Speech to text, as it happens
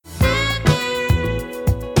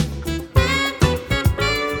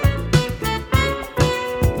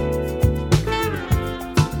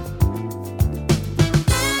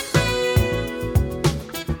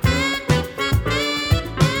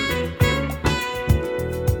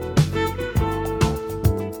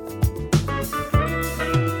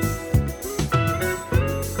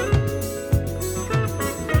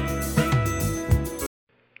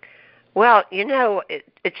Well,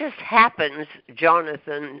 it just happens,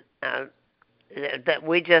 Jonathan, that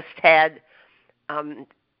we just had.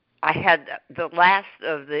 I had the last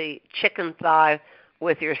of the chicken thigh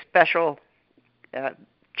with your special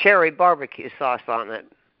cherry barbecue sauce on it.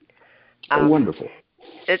 Wonderful.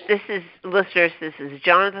 This is, listeners, this is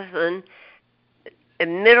Jonathan. The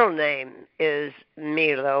middle name is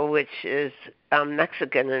Milo, which is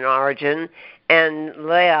Mexican in origin, and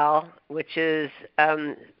Leal, which is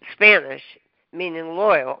Spanish, meaning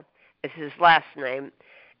loyal, is his last name.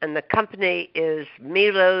 And the company is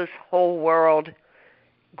Milo's Whole World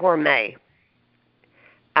Gourmet.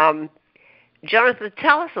 Jonathan,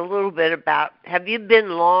 tell us a little bit about, have you been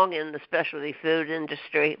long in the specialty food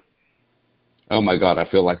industry? Oh, my God, I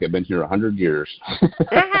feel like I've been here 100 years.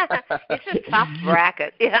 It's a tough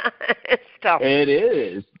bracket. Yeah, it's tough. It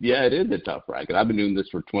is. Yeah, it is a tough bracket. I've been doing this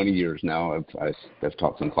for 20 years now. I've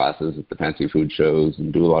taught some classes at the fancy food shows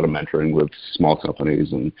and do a lot of mentoring with small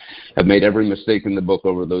companies, and have made every mistake in the book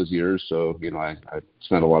over those years. So, I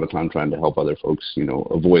spent a lot of time trying to help other folks,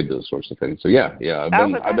 avoid those sorts of things. So, yeah,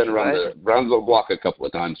 I've been around the block a couple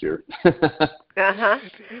of times here. Uh-huh.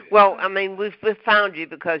 Well, I mean, we've found you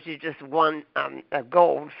because you just won a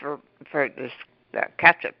gold for this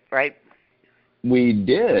ketchup, right? We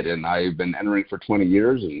did, and I've been entering for 20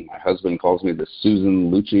 years, and my husband calls me the Susan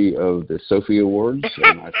Lucci of the Sophie Awards,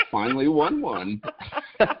 and I finally won one.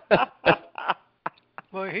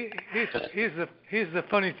 Well, here's the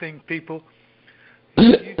funny thing, people.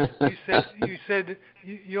 You said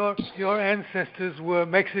your ancestors were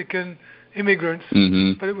Mexican immigrants,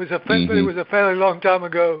 mm-hmm. but it was a fairly long time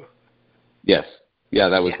ago. Yes. Yeah,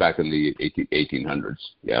 that was back in the 1800s.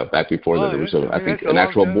 Yeah, back before there was, I think, an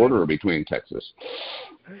actual border between Texas.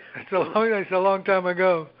 That's a long time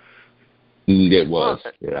ago. It was.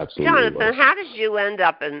 It absolutely Jonathan, was. how did you end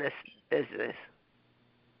up in this business?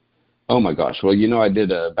 Oh, my gosh. Well, I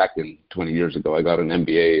did, back in 20 years ago, I got an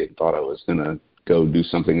MBA and thought I was going to go do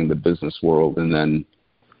something in the business world. And then,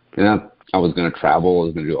 I was going to travel. I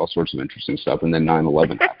was going to do all sorts of interesting stuff. And then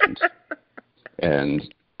 9/11 happened. And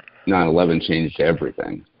 9/11 changed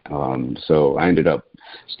everything. So I ended up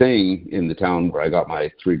staying in the town where I got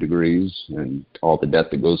my 3 degrees and all the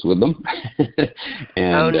debt that goes with them,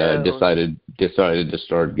 and decided to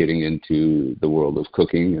start getting into the world of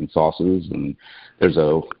cooking and sauces. And there's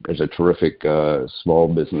a terrific small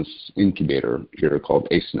business incubator here called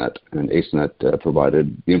AceNet, and AceNet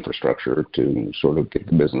provided the infrastructure to sort of get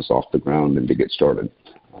the business off the ground and to get started.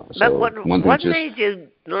 But what made you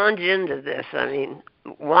launch into this? I mean,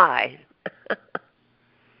 why?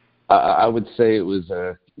 I would say it was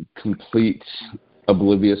a complete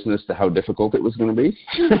obliviousness to how difficult it was going to be.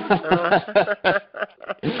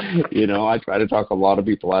 I try to talk a lot of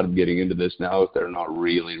people out of getting into this now if they're not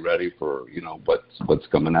really ready for, what's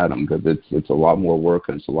coming at them, because it's a lot more work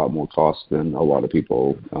and it's a lot more cost than a lot of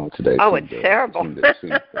people today. Oh, it's terrible.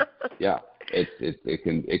 Yeah.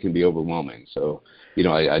 It can be overwhelming. So,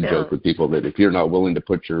 I joke with people that if you're not willing to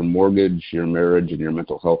put your mortgage, your marriage, and your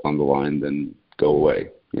mental health on the line, then go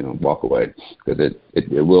away. Walk away, because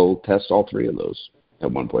it will test all 3 of those at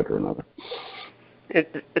one point or another.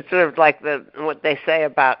 It's sort of like what they say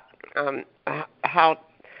about how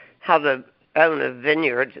to own a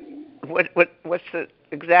vineyard. What's the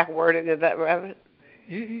exact wording of that, Reverend?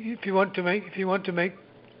 If you want to make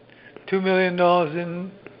 $2 million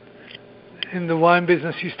in the wine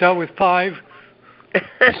business, you start with 5.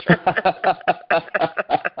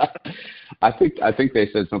 I think they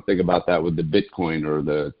said something about that with the Bitcoin or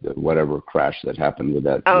the whatever crash that happened with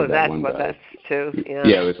that. Oh, with that one guy. That's too. Yeah.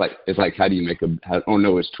 Yeah, it's like how do you make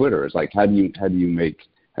it's Twitter. It's like how do you make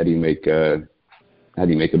 $1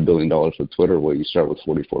 billion with Twitter? Well, you start with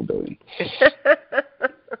 44 billion.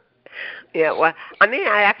 Yeah, well, I mean,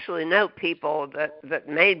 I actually know people that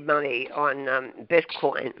made money on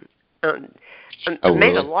Bitcoin.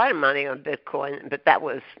 Made a lot of money on Bitcoin, but that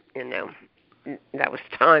was, that was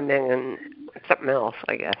timing and something else,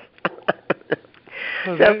 I guess.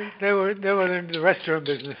 Well, so, they were in the restaurant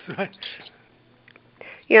business, right?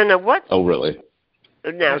 What? Oh, really?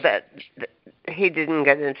 No, that he didn't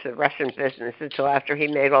get into the restaurant business until after he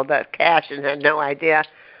made all that cash and had no idea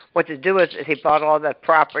what to do with it. He bought all that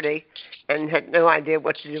property and had no idea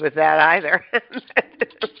what to do with that either.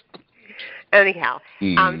 Anyhow,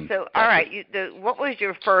 so all right, what was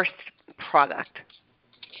your first product?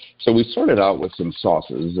 So we started out with some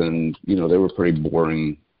sauces, and they were pretty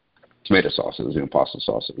boring tomato sauces, pasta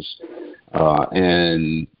sauces.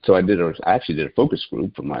 And so I actually did a focus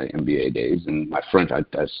group for my MBA days, and my French, I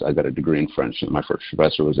got a degree in French, and my first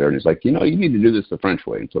professor was there, and he's like, you need to do this the French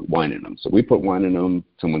way and put wine in them. So we put wine in them.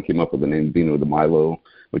 Someone came up with the name Vino de Milo,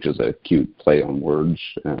 which is a cute play on words,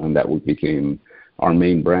 and that became our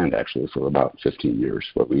main brand actually for about 15 years,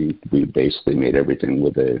 where we basically made everything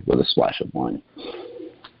with a splash of wine.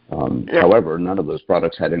 However, none of those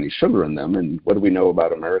products had any sugar in them, and what do we know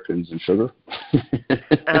about Americans and sugar?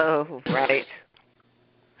 Oh, right.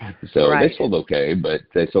 So right. they sold okay, but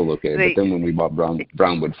then when we bought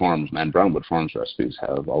Brownwood Farms, man, Brownwood Farms recipes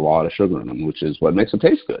have a lot of sugar in them, which is what makes them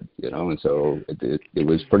taste good, and so it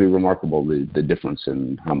was pretty remarkable the difference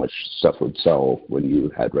in how much stuff would sell when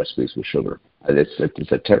you had recipes with sugar.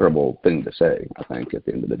 It's a terrible thing to say, I think, at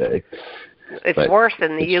the end of the day. It's worse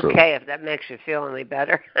in the UK, true. if that makes you feel any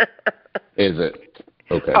better. Is it?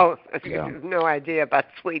 Okay. Oh, yeah. I have no idea about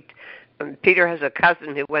sweet. Peter has a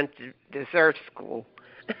cousin who went to dessert school.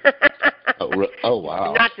 Oh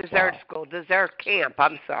wow! Not dessert school, dessert camp.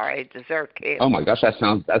 I'm sorry, dessert camp. Oh my gosh, that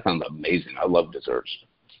sounds amazing. I love desserts.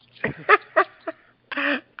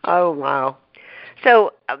 Oh wow!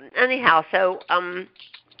 So anyhow,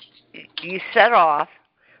 you set off,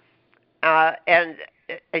 and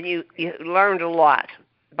you learned a lot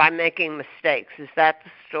by making mistakes. Is that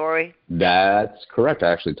the story? That's correct.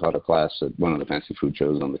 I actually taught a class at one of the fancy food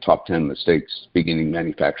shows on the top 10 mistakes beginning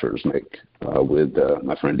manufacturers make with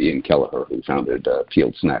my friend Ian Kelleher, who founded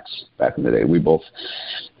Field Snacks back in the day. We both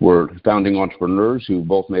were founding entrepreneurs who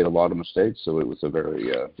both made a lot of mistakes, so it was a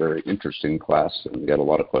very interesting class, and we got a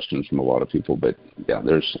lot of questions from a lot of people. But yeah,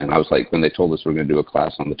 and I was like, when they told us we were going to do a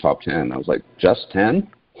class on the top 10, I was like, just 10?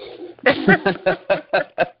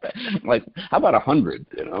 Like, how about 100?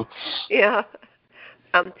 Yeah.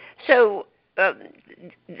 So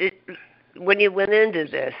when you went into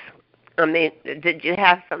this, I mean, did you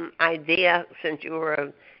have some idea, since you were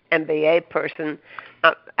an MBA person,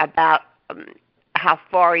 about how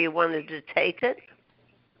far you wanted to take it?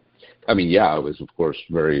 I mean, yeah, I was, of course,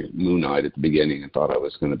 very moon-eyed at the beginning and thought I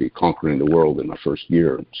was going to be conquering the world in my first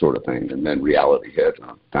year sort of thing. And then reality hit,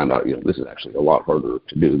 and I found out, this is actually a lot harder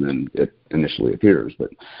to do than it initially appears. But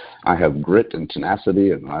I have grit and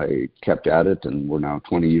tenacity, and I kept at it, and we're now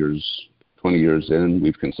 20 years in.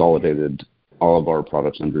 We've consolidated all of our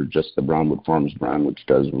products under just the Brownwood Farms brand, which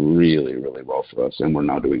does really, really well for us. And we're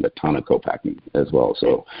now doing a ton of co-packing as well.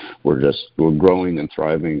 So we're growing and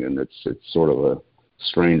thriving, and it's sort of a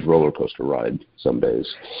strange roller coaster ride some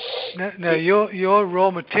days. Now your raw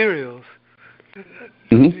materials,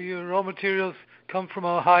 mm-hmm. Do your raw materials come from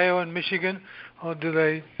Ohio and Michigan, or do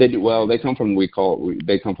they? They do. Well, they come from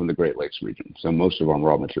they come from the Great Lakes region. So most of our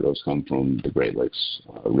raw materials come from the Great Lakes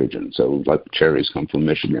region. So like cherries come from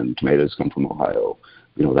Michigan, tomatoes come from Ohio,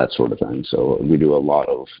 that sort of thing. So we do a lot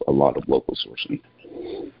of local sourcing.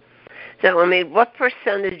 So I mean, what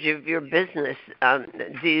percentage of your business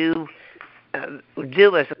do you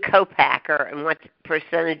do as a co-packer, and what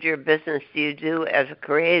percentage of your business do you do as a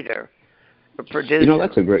creator or producer?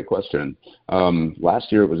 That's a great question.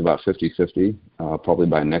 Last year it was about 50-50. Probably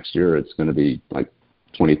by next year it's going to be like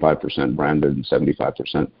 25% branded and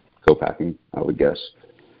 75% co-packing, I would guess.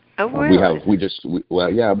 Oh, really?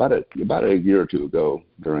 About a year or two ago,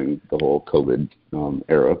 during the whole COVID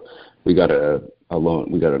era, we got a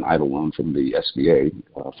loan. We got an EIDL loan from the SBA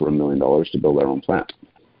for $1 million to build our own plant,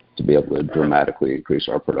 to be able to dramatically increase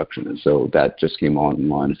our production. And so that just came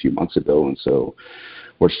online a few months ago. And so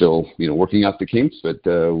we're still, working out the kinks, but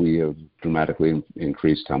we have dramatically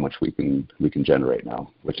increased how much we can generate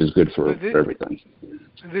now, which is good for everything.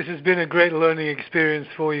 This has been a great learning experience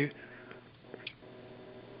for you.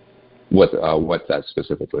 What's that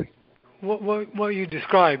specifically? What you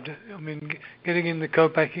described. I mean, getting in the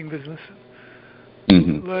co-packing business.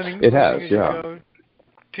 Mm-hmm. Learning. It has, yeah.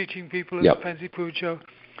 Teaching people at a fancy food show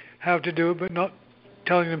how to do it, but not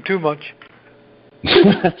telling them too much.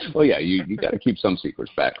 Well, yeah, you got to keep some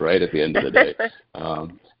secrets back, right, at the end of the day.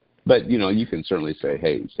 But you can certainly say,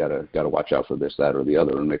 hey, you got to watch out for this, that, or the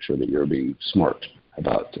other, and make sure that you're being smart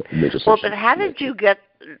about business. Well, but how did you get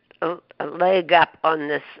a leg up on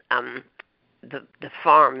this? The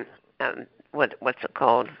farm. What's it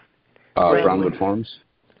called? Brownwood Farms.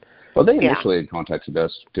 Well, they initially had contacted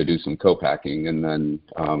us to do some co-packing, and then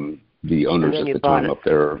the owners at the time up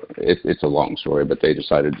there, it's a long story, but they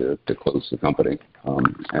decided to close the company.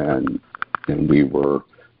 And we were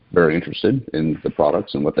very interested in the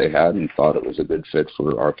products and what they had and thought it was a good fit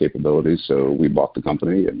for our capabilities. So we bought the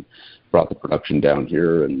company and brought the production down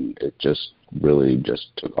here, and it just really just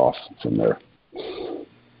took off from there.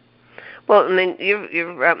 Well, I mean,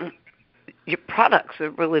 your products are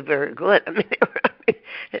really very good. I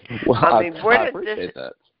I appreciate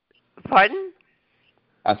that. Pardon?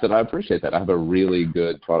 I said I appreciate that. I have a really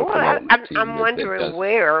good product development team. I'm wondering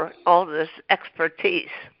where all this expertise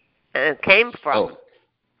came from.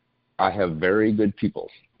 I have very good people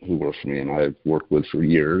who work for me, and I've worked with for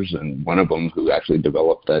years. And one of them who actually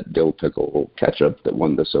developed that dill pickle ketchup that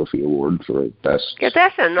won the Sophie Award for best. Yeah,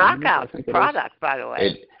 that's a knockout product, by the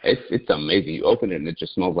way. It's amazing. You open it and it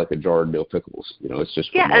just smells like a jar of dill pickles. It's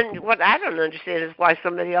just remarkable. And what I don't understand is why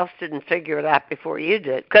somebody else didn't figure it out before you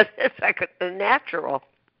did, because it's like a natural.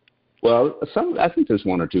 Well, I think there's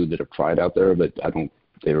one or two that have tried out there, but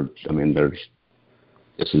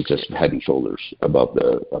this is just head and shoulders above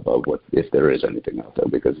what, if there is anything out there,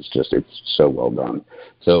 because it's so well done.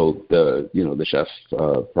 So the chef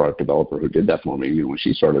product developer who did that for me, when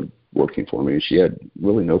she started working for me, she had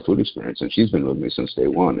really no food experience, and she's been with me since day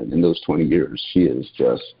one. And in those 20 years, she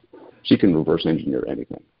can reverse engineer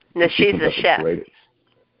anything. Now she's a chef.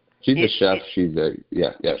 She's a chef. She's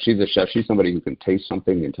a chef. She's somebody who can taste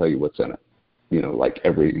something and tell you what's in it. Like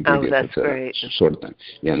every ingredient that's great. Sort of thing.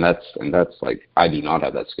 Yeah, and that's like, I do not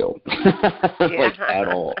have that skill, like at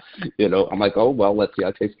all. I'm like, oh well, let's see,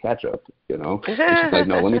 I taste ketchup. And she's like,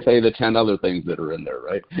 no, let me tell you the 10 other things that are in there,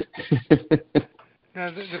 right?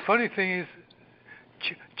 Now the funny thing is,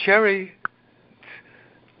 cherry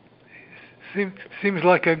seems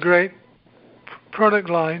like a great product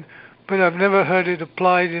line, but I've never heard it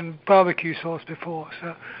applied in barbecue sauce before.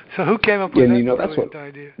 So who came up with that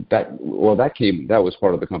idea? That was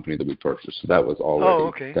part of the company that we purchased. So that was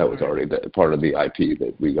already already part of the IP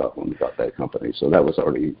that we got when we got that company. So that was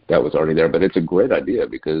already there. But it's a great idea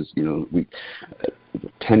because we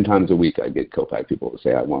 10 times a week I get co-pack people to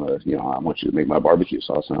say, I want you to make my barbecue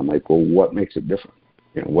sauce, and I'm like, well, what makes it different?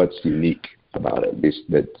 What's unique about it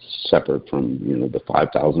that's separate from the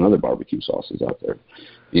 5,000 other barbecue sauces out there?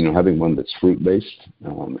 Having one that's fruit-based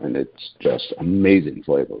and it's just amazing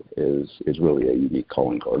flavor is really a unique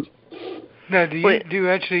calling card. Now, do you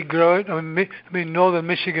actually grow it? I mean, northern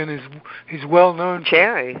Michigan is well known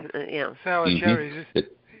cherry, sour cherries.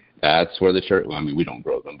 That's where the cherry. Well, I mean, we don't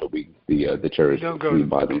grow them, but the cherries we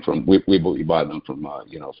buy them from. We buy them from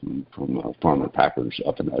from farmer packers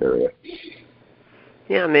up in that area.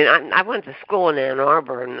 Yeah, I mean, I went to school in Ann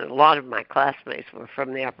Arbor, and a lot of my classmates were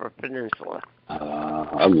from the Upper Peninsula.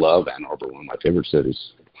 I love Ann Arbor, one of my favorite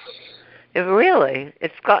cities.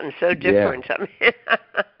 It's gotten so different. Yeah. I mean,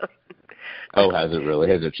 oh, has it really?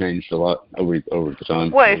 Has it changed a lot over the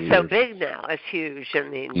time? Well, it's so big now. It's huge. I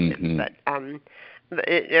mean, but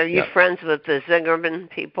are you friends with the Zingerman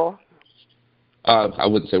people? I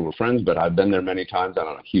wouldn't say we're friends, but I've been there many times. I'm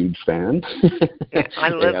a huge fan. Yeah, I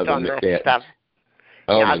lived on that stuff.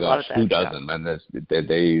 Oh my gosh, who doesn't? And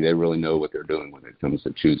they really know what they're doing when it comes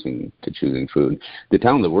to choosing food. The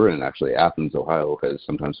town that we're in, actually, Athens, Ohio, has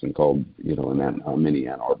sometimes been called, a mini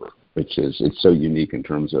Ann Arbor, it's so unique in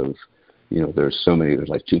terms of, there's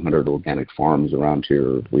like 200 organic farms around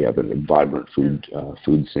here. We have a vibrant food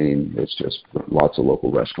scene. It's just lots of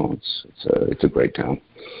local restaurants. It's a great town.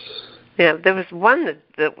 Yeah, there was one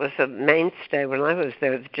that was a mainstay when I was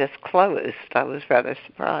there that just closed. I was rather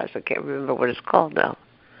surprised. I can't remember what it's called now.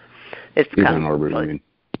 It's in Ann Arbor, you mean?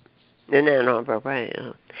 In Ann Arbor, right.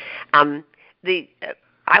 Yeah.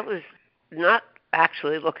 I was not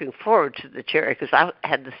actually looking forward to the cherry because I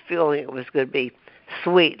had this feeling it was going to be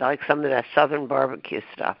sweet, like some of that southern barbecue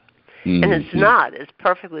stuff. Mm-hmm. And it's not. It's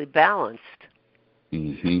perfectly balanced.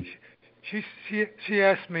 Mm-hmm. She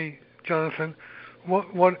asked me, Jonathan,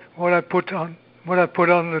 what I put on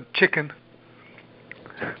the chicken.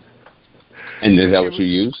 And is that what you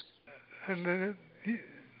use? And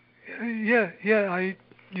I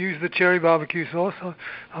used the cherry barbecue sauce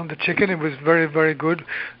on the chicken. It was very, very good.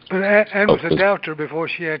 But Anne was a doubter before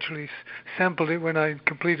she actually sampled it when I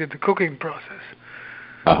completed the cooking process.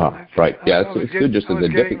 Right. Yeah, it's good just as a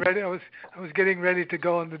dipping. I was getting ready to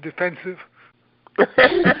go on the defensive.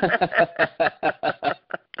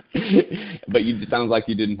 But it sounds like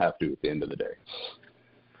you didn't have to at the end of the day.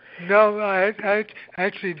 No, I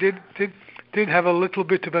actually did have a little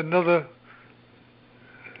bit of another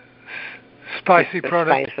spicy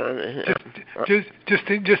product,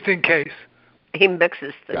 just in case. He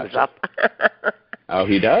mixes things up. Oh,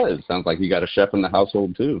 he does. Sounds like you got a chef in the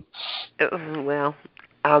household too. Well.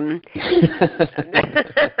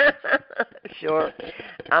 Sure.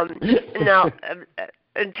 Now,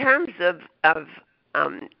 in terms of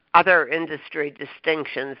other industry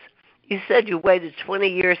distinctions, you said you waited 20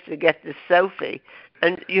 years to get the Sophie,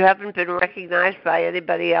 and you haven't been recognized by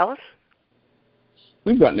anybody else?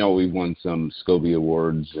 We've won some Scobie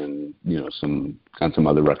Awards and some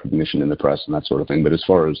other recognition in the press and that sort of thing. But as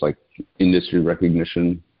far as like industry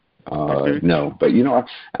recognition, no. But I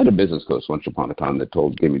had a business coach once upon a time that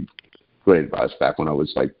gave me great advice back when I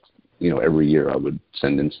was like every year I would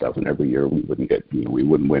send in stuff, and every year we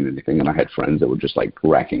wouldn't win anything. And I had friends that were just like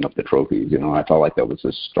racking up the trophies. I felt like that was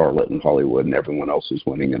this starlet in Hollywood, and everyone else was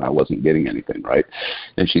winning, and I wasn't getting anything, right?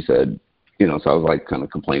 And she said, so I was like kind of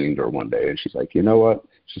complaining to her one day, and she's like, you know what?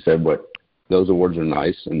 She said, those awards are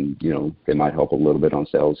nice, and they might help a little bit on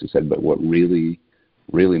sales. She said, but what really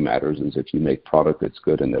matters is if you make product that's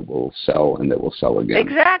good and that will sell and that will sell again.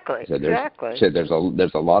 Exactly. Said there's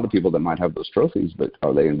a lot of people that might have those trophies, but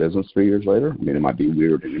are they in business 3 years later? I mean, it might be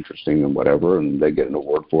weird and interesting and whatever, and they get an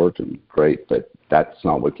award for it, and great, but that's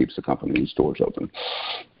not what keeps the company's doors open.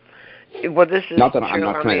 Well, this is not that true.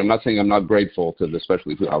 I'm not saying I'm not grateful to the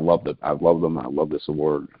specialty food. I love them. I love this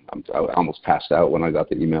award. I almost passed out when I got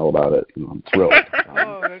the email about it. I'm thrilled.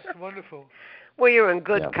 Oh, that's wonderful. Well, you're in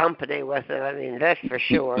good company with it. I mean, that's for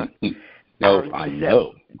sure. No, I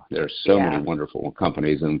know. There's so many wonderful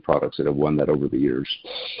companies and products that have won that over the years.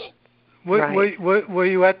 Were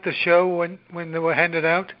you at the show when they were handed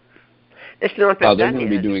out? It's not been they're done going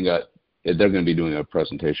to be doing they're going to be doing a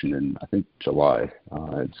presentation in, I think, July.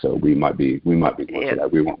 So we might be going for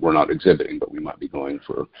that. We're not exhibiting, but we might be going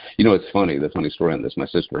for. It's funny. The funny story on this. My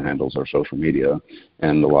sister handles our social media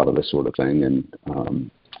and a lot of this sort of thing,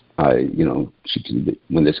 and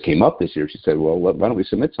when this came up this year, she said, well, why don't we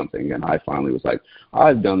submit something? And I finally was like,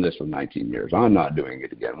 I've done this for 19 years. I'm not doing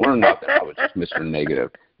it again. We're not there. I was just Mr.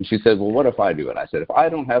 Negative. And she said, well, what if I do it? I said, if I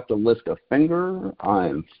don't have to lift a finger,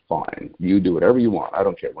 I'm fine. You do whatever you want. I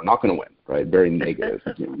don't care. We're not going to win, right? Very negative,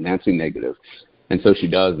 Nancy negative. And so she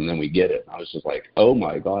does, and then we get it. I was just like, oh,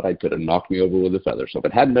 my God, I could have knocked me over with a feather. So if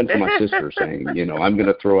it hadn't been for my sister saying, I'm going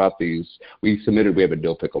to throw out these. We have a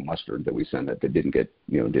dill pickle mustard that we sent that didn't get,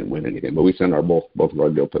 didn't win anything. But we send both of our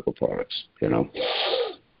dill pickle products,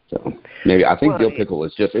 So maybe I think dill pickle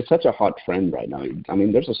is it's such a hot trend right now. I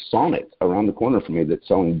mean, there's a Sonic around the corner from me that's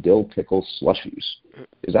selling dill pickle slushies.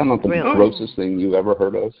 Is that not the grossest thing you've ever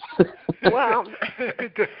heard of? Well,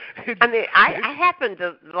 I mean, I happen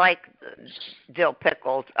to like dill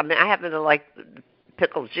pickles. I mean, I happen to like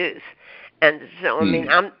pickle juice, and so I mean,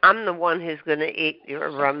 I'm the one who's going to eat your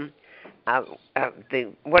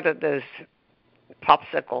what are those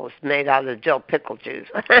popsicles made out of dill pickle juice?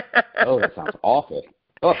 Oh, that sounds awful.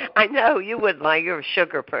 Oh. I know you would like. You're a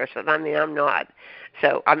sugar person. I mean, I'm not.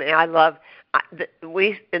 So I mean, I love.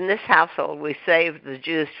 We in this household we save the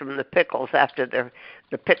juice from the pickles after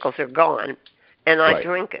the pickles are gone, and I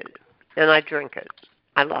drink it.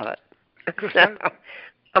 I love it. So,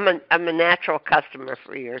 I'm a natural customer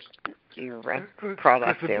for your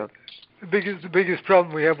product there. The biggest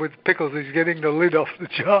problem we have with pickles is getting the lid off the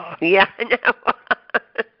jar. Yeah, I know.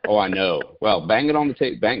 Oh, I know. Well, bang it on the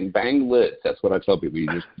tape. Bang lids. That's what I tell people.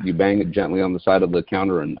 You bang it gently on the side of the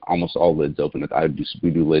counter, and almost all lids open. We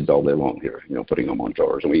do lids all day long here. putting them on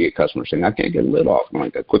jars, and we get customers saying, "I can't get a lid off." I'm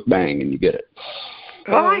like, a quick bang, and you get it.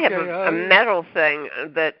 Well, I have a metal thing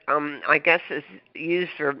that I guess is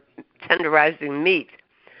used for tenderizing meat,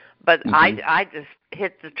 but I just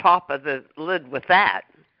hit the top of the lid with that.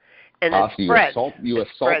 And it spreads. You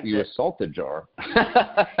assault the jar.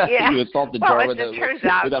 Yeah. You assault the jar with a meat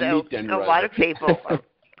tenderizer.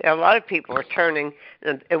 A lot of people are turning.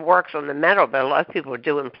 It works on the metal, but a lot of people are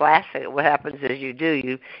doing plastic. What happens is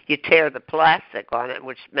you tear the plastic on it,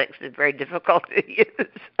 which makes it very difficult to use.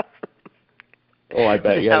 Oh, I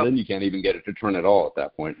bet. Yeah, then you can't even get it to turn at all at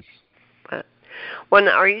that point. Well,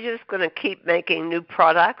 are you just going to keep making new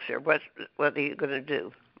products, or what are you going to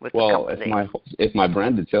do? Well, if my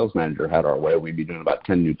branded sales manager had our way, we'd be doing about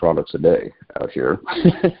 10 new products a day out here.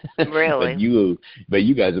 Really? But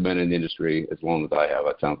you guys have been in the industry as long as I have.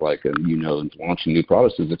 It sounds like, and launching new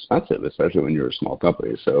products is expensive, especially when you're a small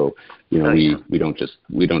company. So we don't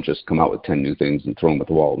just come out with 10 new things and throw them at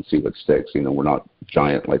the wall and see what sticks. We're not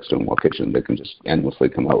giant like Stonewall Kitchen that can just endlessly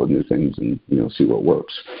come out with new things and see what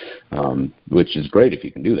works, which is great if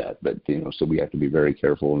you can do that. But so we have to be very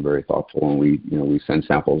careful and very thoughtful, and we send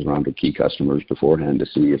samples around to key customers beforehand to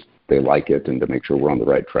see if they like it and to make sure we're on the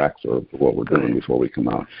right track for what we're doing before we come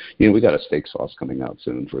out. We got a steak sauce coming out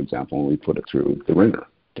soon, for example, and we put it through the ringer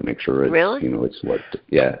to make sure it's it's what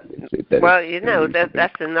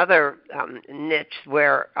that's another niche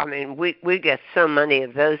where we get so many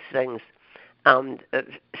of those things,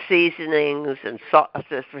 seasonings and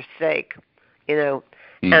sauces for steak, and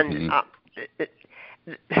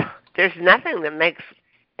there's nothing that makes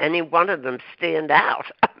any one of them stand out.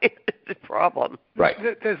 It's a problem. Right.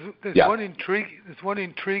 There's one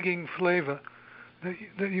intriguing flavor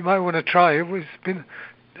that you might want to try. It's been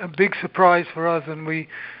a big surprise for us, and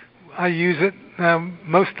I use it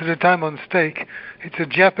most of the time on steak. It's a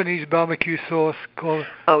Japanese barbecue sauce called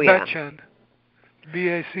Bachan.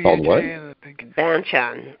 Called what? Banchan, I think.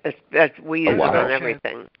 Banchan. We use it wow. on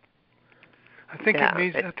everything. I think it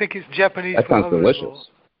means. I think it's Japanese That for sounds mother-in-law. delicious.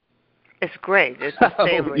 It's great. It's a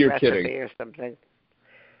family You're recipe kidding. or something.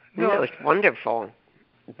 No. No, it's wonderful.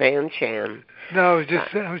 Banchan. No,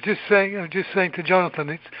 I was just saying to Jonathan,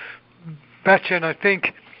 it's Bachan, I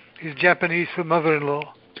think, is Japanese for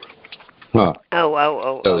mother-in-law. Huh.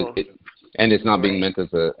 Oh. And it's not being meant as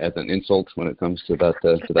an insult when it comes to that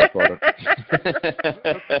product.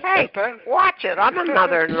 Hey, watch it. I'm a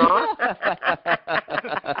mother-in-law.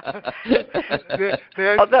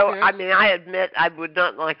 Although, I admit I would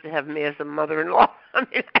not like to have me as a mother-in-law.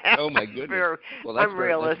 Oh my goodness. Well, I'm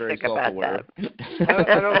realistic about that.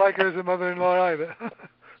 I don't like her as a mother-in-law either.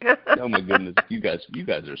 Oh my goodness, you guys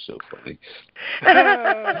are so funny.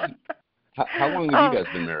 How long have you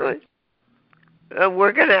guys been married?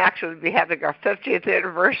 We're going to actually be having our 50th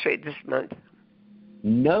anniversary this month.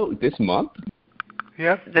 No, this month?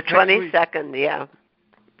 Yep. The 22nd, yeah.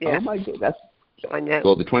 Oh my goodness. I know.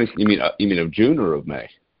 Well, the 20th. You mean of June or of May?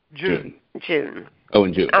 June. Oh,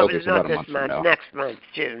 in June. Oh, okay, so not about a this month month. from now. Next month,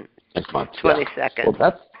 June. Next month. 22nd. Yeah. Well,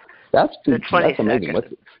 that's amazing.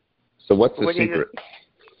 What's the secret?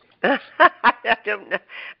 I don't know.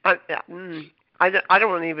 I don't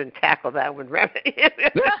want to even tackle that one, Remy.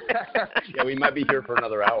 Yeah, we might be here for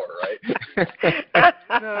another hour, right?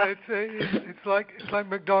 No, it's like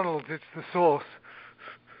McDonald's. It's the sauce.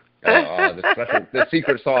 The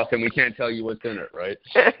secret sauce, and we can't tell you what's in it, right?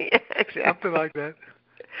 Yeah, exactly. Something like that.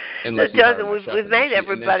 We've made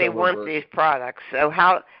everybody want these products. So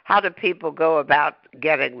how do people go about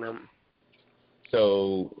getting them?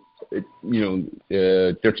 So,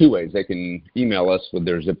 there are two ways. They can email us with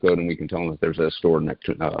their zip code, and we can tell them if there's a store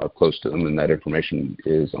close to them, and that information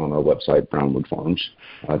is on our website,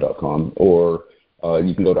 brownwoodfarms.com. Or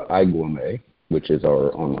you can go to iGourmet, which is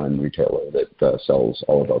our online retailer that sells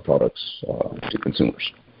all of our products to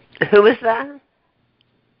consumers. Who is that?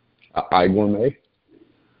 iGourmet.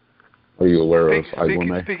 Are you aware of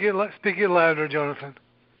iGourmet? Speak it louder, Jonathan.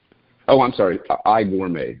 Oh, I'm sorry.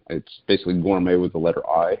 iGourmet. It's basically gourmet with the letter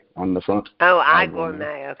I on the front. Oh,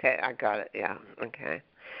 iGourmet. Okay, I got it. Yeah. Okay.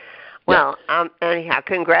 Well, anyhow,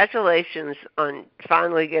 congratulations on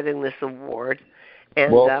finally getting this award.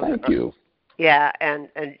 And, thank you. Yeah, and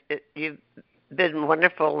you've been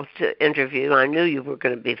wonderful to interview. I knew you were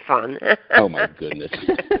going to be fun. Oh my goodness.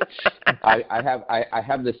 I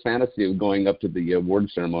have this fantasy of going up to the award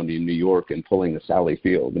ceremony in New York and pulling a Sally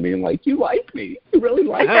Field and being like, "You like me? You really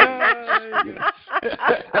like me?"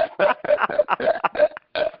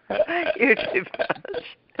 You're too much.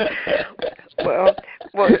 Well,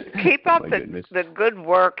 keep up the good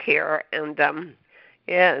work here, and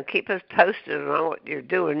keep us posted on what you're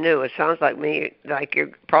doing new. It sounds like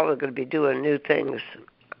you're probably going to be doing new things.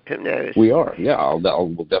 Who knows? We are. Yeah,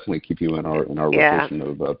 we'll definitely keep you in our rotation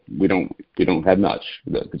of. We don't have much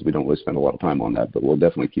because we don't really spend a lot of time on that, but we'll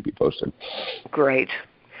definitely keep you posted. Great.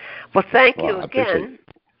 Well, thank you again.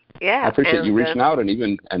 I appreciate you reaching out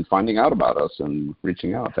and finding out about us and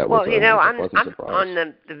reaching out. That was I'm surprise. on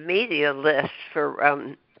the media list for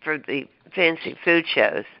the fancy food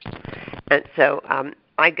shows, and so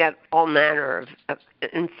I get all manner of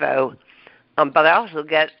info, but I also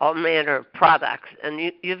get all manner of products,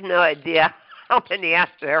 and you've no idea how many out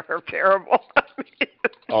there are terrible.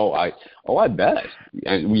 I bet.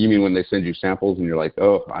 And you mean when they send you samples and you're like,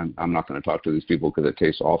 oh, I'm not going to talk to these people because it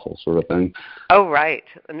tastes awful, sort of thing? Oh, right.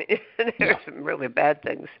 I mean, there's some really bad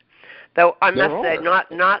things. Though I must say, not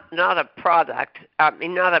a product. I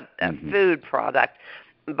mean, not a food product,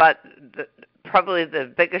 but probably the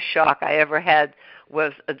biggest shock I ever had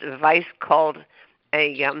was a device called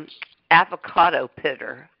a avocado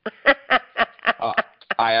pitter.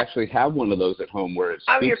 I actually have one of those at home where it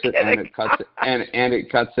scoops it and it cuts it and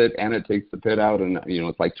it cuts it and it takes the pit out, and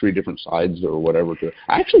it's like 3 different sides or whatever.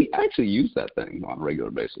 I actually use that thing on a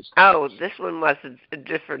regular basis. Oh, this one wasn't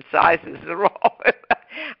different sizes at all.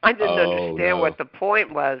 I didn't understand what the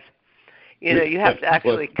point was. You have to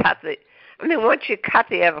actually cut the. I mean, once you cut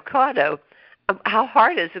the avocado, how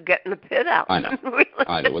hard is it getting the pit out? I know. Really?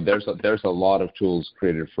 I know. Well, there's a lot of tools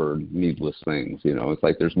created for needless things. It's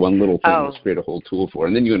like there's one little thing that's create a whole tool for,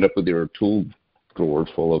 and then you end up with your tool drawers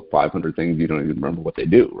full of 500 things you don't even remember what they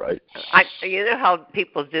do, right? You know how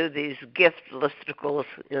people do these gift listicles,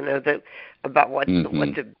 about what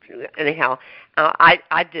to. Anyhow,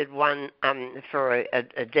 I did one for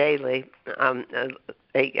a daily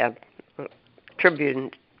a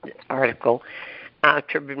Tribune article.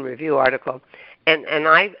 Tribune Review article, and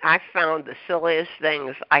I found the silliest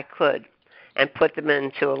things I could and put them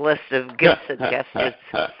into a list of gift suggestions.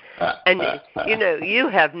 And you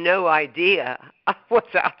have no idea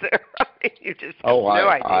what's out there. I mean, you just have no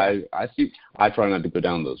idea. I see. I try not to go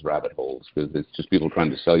down those rabbit holes because it's just people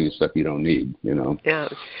trying to sell you stuff you don't need. Yeah,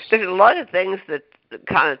 there's a lot of things that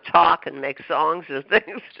kind of talk and make songs and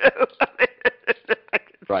things too.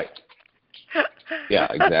 Right. Yeah,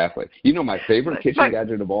 exactly. My favorite kitchen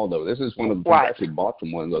gadget of all, though, this is one of the things I actually bought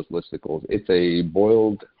from one of those listicles. It's a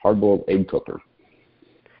hard-boiled egg cooker.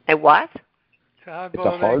 A what? It's a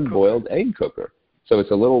hard-boiled egg cooker. So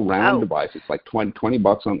it's a little round device. It's like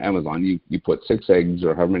 $20 on Amazon. You put 6 eggs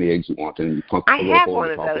or however many eggs you want in, and you plunk a little hole on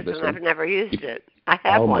the top of this. I have one of those, and I've never used it. I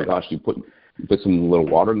have one. Oh my gosh! You put some little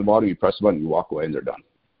water in the bottom. You press the button, you walk away, and they're done.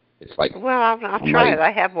 It's like I'll try it.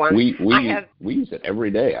 I have one. We use it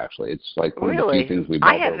every day. Actually, it's like one of the few things we buy.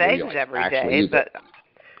 I have eggs every day, but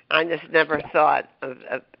I just never thought of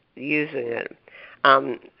using it.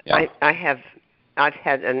 I've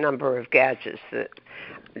had a number of gadgets that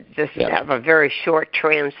just have a very short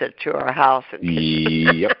transit to our house.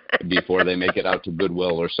 Yep, before they make it out to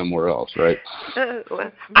Goodwill or somewhere else, right?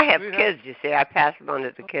 Well, I have kids, you see. I pass them on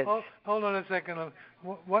to the kids. Hold on a second.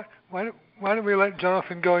 Why don't we let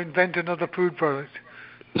Jonathan go invent another food product?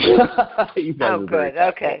 Oh, good.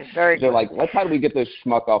 Okay, very good. They're like, how do we get this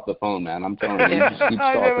schmuck off the phone, man? I'm telling you, just keep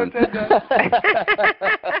I talking. never said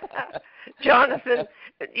that. Jonathan,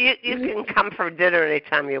 you can come for dinner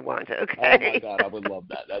anytime you want, okay? Oh, my God, I would love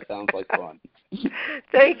that. That sounds like fun.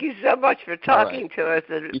 Thank you so much for talking to us.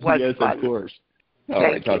 It was yes, fun. Of course. All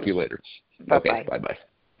right, talk to you later. Bye-bye. Okay, bye-bye.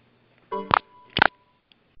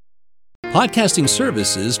 Podcasting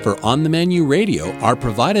services for On the Menu Radio are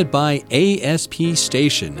provided by ASP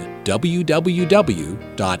Station,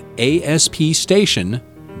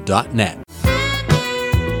 www.aspstation.net.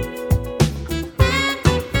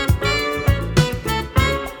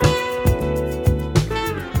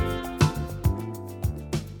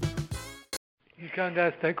 You can't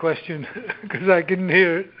ask that question because I couldn't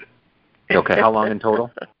hear it. Okay, how long in total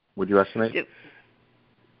would you estimate?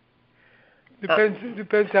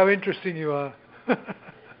 Depends how interesting you are.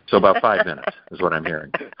 So about 5 minutes is what I'm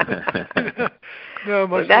hearing. No,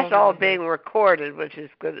 that's all being recorded, which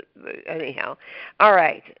is good anyhow. All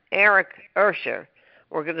right, Eric Ursher,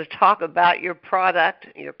 we're going to talk about your product,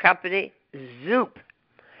 your company, Zoop.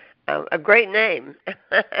 A great name.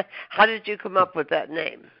 How did you come up with that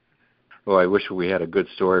name? Well, I wish we had a good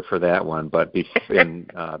story for that one, but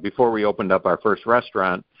before we opened up our first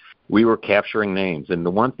restaurant, we were capturing names. And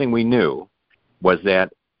the one thing we knew was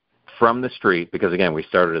that from the street, because, again, we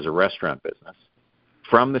started as a restaurant business,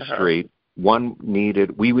 from the street, we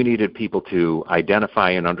needed people to identify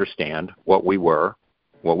and understand what we were,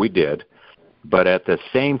 what we did, but at the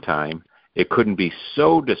same time, it couldn't be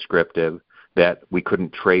so descriptive that we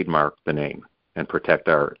couldn't trademark the name and protect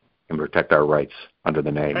our rights under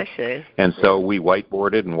the name. I see. And so we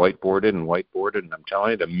whiteboarded, and I'm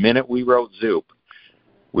telling you, the minute we wrote Zoop,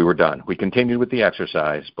 we were done. We continued with the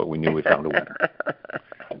exercise, but we knew we found a winner.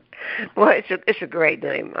 Well, it's a great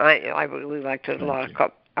name. I really liked it a lot. It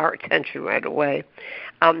caught our attention right away.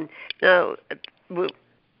 Now,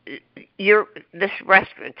 this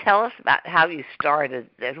restaurant. Tell us about how you started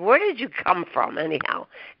this. Where did you come from, anyhow,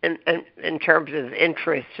 in terms of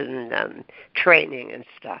interest and training and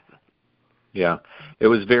stuff? Yeah, it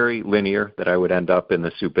was very linear that I would end up in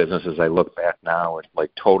the soup business. As I look back now, it's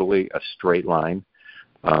like totally a straight line.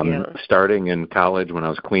 Starting in college when I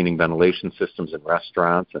was cleaning ventilation systems in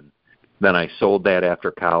restaurants, and then I sold that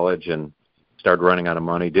after college and started running out of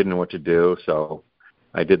money, didn't know what to do, so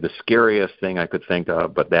I did the scariest thing I could think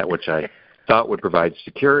of, but that which I thought would provide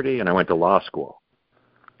security, and I went to law school.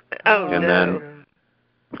 And then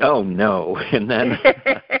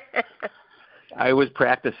I was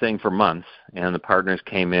practicing for months, and the partners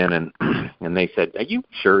came in and they said, "Are you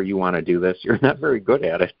sure you want to do this? You're not very good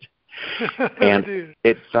at it." And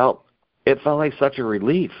it felt like such a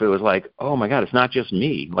relief. It was like, oh my God, it's not just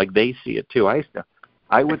me. Like, they see it too. I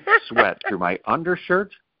would sweat through my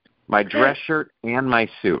undershirt, my dress shirt, and my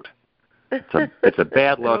suit. It's a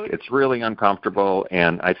bad look. It's really uncomfortable,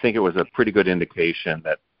 and I think it was a pretty good indication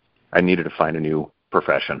that I needed to find a new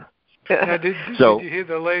profession. Now, did you hear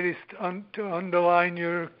the latest to underline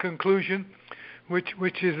your conclusion,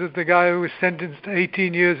 which is that the guy who was sentenced to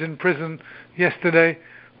 18 years in prison yesterday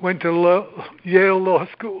went to Yale Law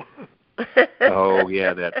School? Oh,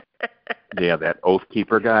 yeah, that Oath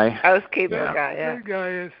Keeper guy. Oath Keeper guy, yeah. That guy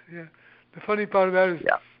is, yeah. The funny part about it is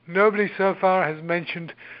nobody so far has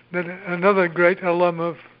mentioned that another great alum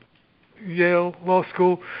of Yale Law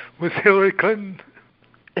School was Hillary Clinton.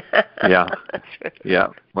 Yeah, yeah.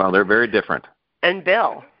 Well, they're very different. And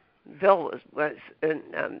Bill was in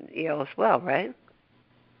Yale as well, right?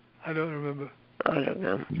 I don't remember. I don't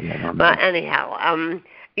know. Yeah. But anyhow, I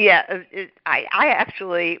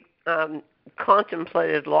actually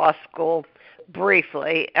contemplated law school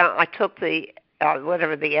briefly. I took the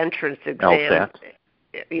whatever the entrance exam. LSAT.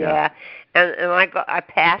 Yeah, and I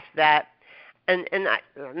passed that, and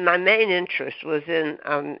my main interest was in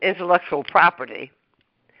intellectual property,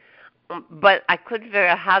 but I couldn't figure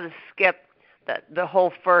out how to skip the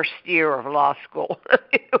whole first year of law school.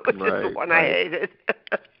 It was just the one I hated.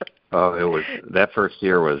 Oh, it was that first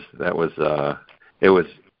year was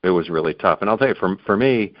really tough. And I'll tell you, for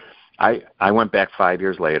me, I went back 5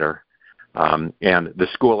 years later. And the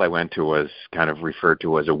school I went to was kind of referred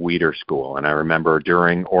to as a weeder school. And I remember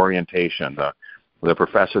during orientation, the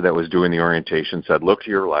professor that was doing the orientation said, "Look to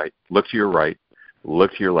your right, look to your right,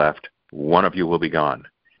 look to your left. One of you will be gone."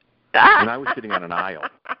 And I was sitting on an aisle.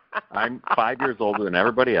 I'm 5 years older than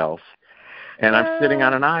everybody else, and I'm sitting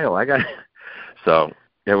on an aisle. So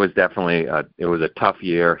it was definitely it was a tough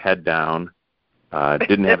year. Head down.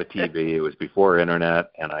 Didn't have a TV. It was before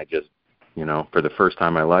internet, and I just, for the first time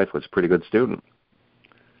in my life, was a pretty good student.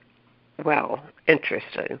 Well,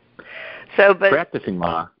 interesting. So, but practicing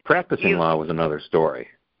law was another story.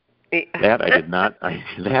 That I did not.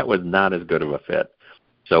 That was not as good of a fit.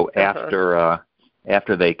 So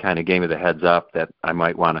after they kind of gave me the heads up that I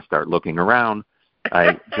might want to start looking around,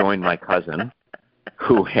 I joined my cousin,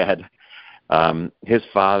 who had his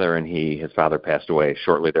father, and his father passed away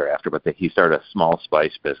shortly thereafter, but he started a small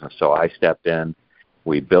spice business. So I stepped in.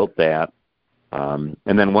 We built that. And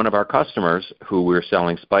then one of our customers who we were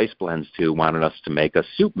selling spice blends to wanted us to make a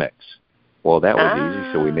soup mix. Well, that was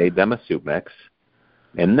easy, so we made them a soup mix.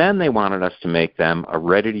 And then they wanted us to make them a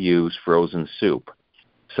ready-to-use frozen soup.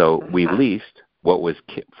 So we leased what was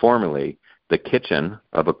formerly the kitchen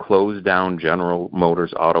of a closed-down General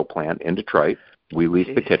Motors auto plant in Detroit. We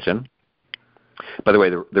leased the kitchen. By the way,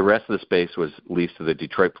 the rest of the space was leased to the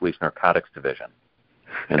Detroit Police Narcotics Division.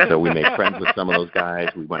 And so we made friends with some of those guys.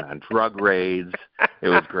 We went on drug raids. It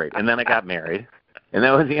was great. And then I got married, and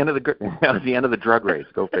that was the end of the drug raids.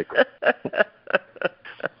 Go figure.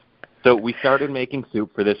 So we started making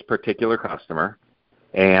soup for this particular customer,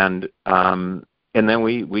 and then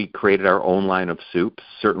we created our own line of soups.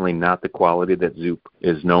 Certainly not the quality that Zoop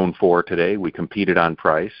is known for today. We competed on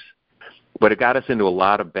price, but it got us into a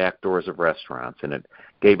lot of back doors of restaurants, and it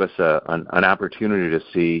gave us an opportunity to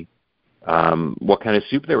see what kind of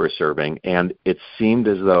soup they were serving, and it seemed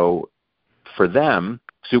as though for them,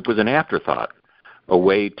 soup was an afterthought, a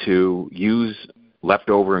way to use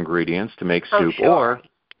leftover ingredients to make soup, or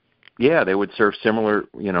they would serve similar,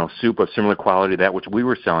 soup of similar quality, that which we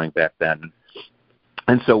were selling back then.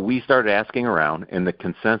 And so we started asking around, and the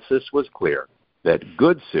consensus was clear that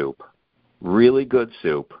good soup, really good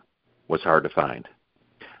soup, was hard to find.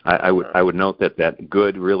 I would note that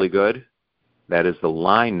good, really good, that is the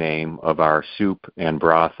line name of our soup and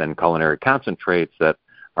broth and culinary concentrates that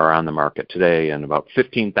are on the market today in about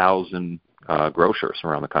 15,000 grocers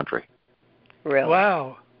around the country. Really?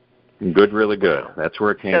 Wow. Good, really good. That's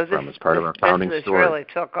where it came from. It's part of our founding story. This really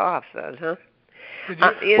took off, then, huh?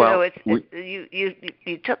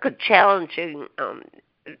 You took a challenging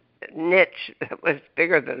niche that was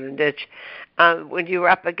bigger than a niche when you were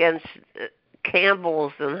up against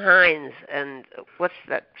Campbell's and Heinz, and what's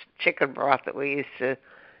that chicken broth that we used to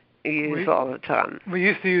use all the time? We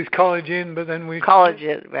used to use Collagen, but then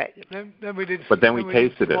Collagen, right? Then we did. But then we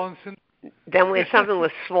tasted it. Then we had something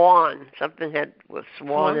with Swan. Something had with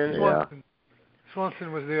Swan in it. Swanson.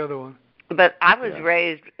 Swanson was the other one. But I was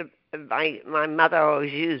raised. My mother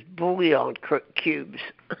always used bouillon cubes.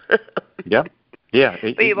 Yeah.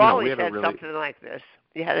 But you've always had something like this.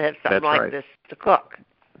 You had to have something like this to cook.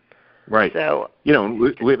 Right. So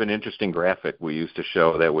we have an interesting graphic we used to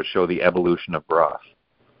show that would show the evolution of broth.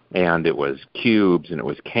 And it was cubes, and it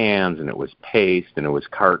was cans, and it was paste, and it was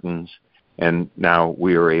cartons. And now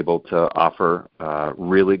we are able to offer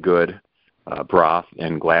really good broth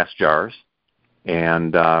in glass jars.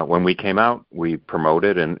 And when we came out, we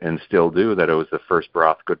promoted and still do that it was the first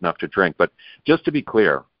broth good enough to drink. But just to be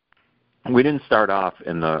clear, we didn't start off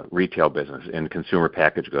in the retail business, in consumer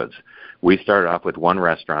packaged goods. We started off with one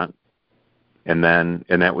restaurant, and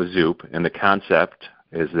that was Zoop. And the concept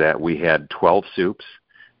is that we had 12 soups.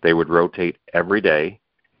 They would rotate every day,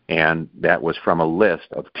 and that was from a list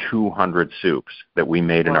of 200 soups that we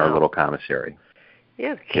made in our little commissary.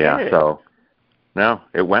 Yeah, so no,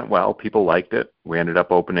 it went well. People liked it. We ended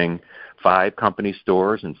up opening 5 company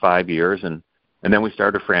stores in 5 years, and then we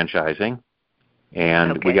started franchising,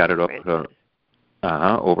 and we got it up to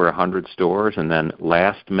over 100 stores. And then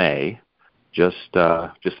last May, just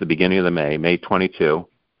the beginning of May 22,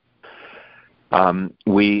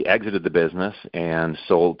 We exited the business and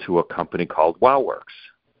sold to a company called WowWorks.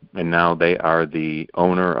 And now they are the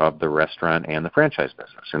owner of the restaurant and the franchise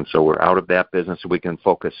business. And so we're out of that business so we can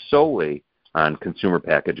focus solely on consumer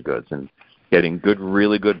packaged goods and getting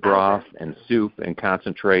really good broth and soup and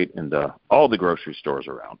concentrate into all the grocery stores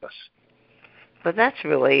around us. But that's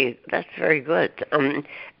very good.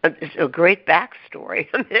 It's a great backstory.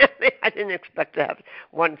 I didn't expect to have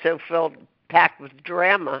one so packed with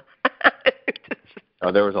drama.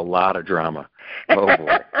 Oh, there was a lot of drama. Oh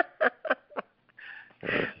boy.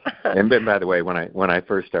 And then, by the way, when I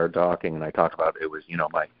first started talking and I talked about it was,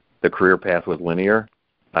 the career path was linear.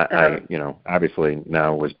 I obviously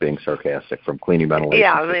now was being sarcastic from cleaning ventilation.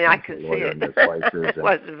 Yeah, I mean, I could see it. It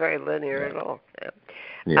wasn't very linear at all.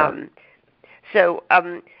 Yeah. So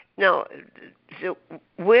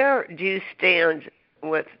where do you stand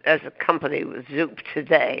as a company with Zoop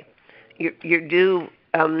today? You do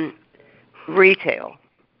retail.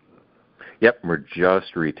 Yep, we're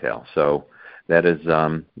just retail. So that is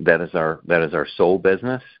our sole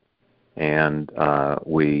business, and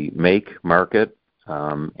we make, market,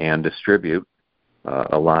 and distribute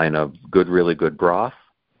a line of really good broth,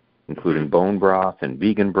 including bone broth and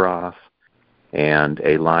vegan broth, and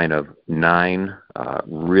a line of 9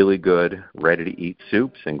 really good ready-to-eat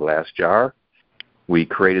soups in glass jar. We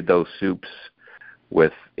created those soups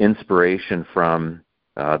with inspiration from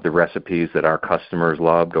the recipes that our customers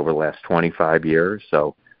loved over the last 25 years.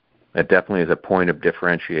 So it definitely is a point of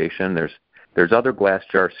differentiation. There's other glass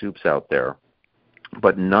jar soups out there,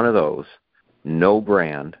 but none of those, no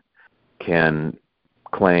brand, can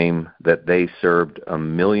claim that they served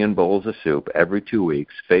 1 million bowls of soup every 2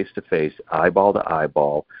 weeks, face-to-face, eyeball to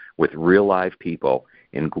eyeball, with real live people,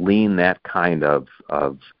 and glean that kind of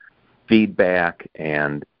feedback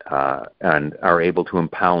and are able to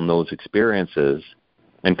impound those experiences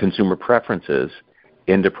and consumer preferences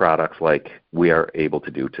into products like we are able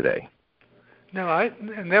to do today. No,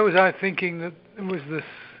 and that was our thinking, that it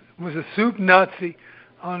was a soup Nazi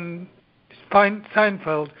on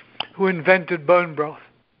Seinfeld who invented bone broth.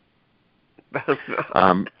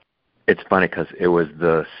 It's funny because it was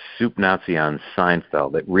the soup Nazi on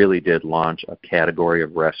Seinfeld that really did launch a category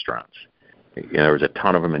of restaurants. There was a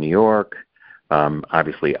ton of them in New York,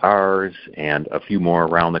 obviously ours, and a few more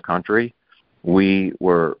around the country. We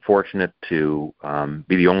were fortunate to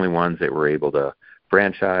be the only ones that were able to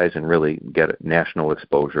franchise and really get national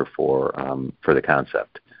exposure for the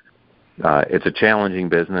concept. It's a challenging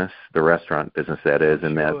business, the restaurant business that is,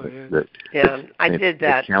 and that. Yeah, I did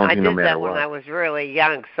that. I did that when what. I was really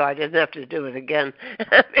young, so I didn't have to do it again.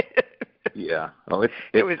 Yeah, it's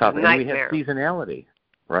was tough, a and we nightmare. have seasonality,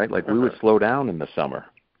 right? Like we would slow down in the summer,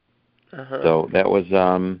 so that was,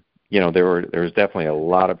 there was definitely a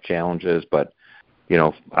lot of challenges, but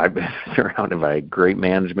I've been surrounded by great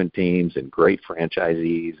management teams and great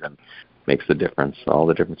franchisees, and makes the difference, all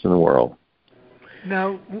the difference in the world.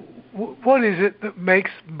 Now, what is it that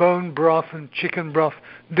makes bone broth and chicken broth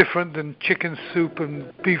different than chicken soup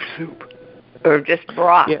and beef soup? Or just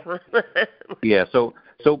broth? Yeah. So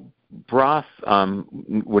broth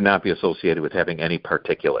would not be associated with having any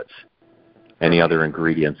particulates, any other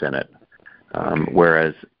ingredients in it,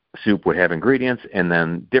 whereas soup would have ingredients, and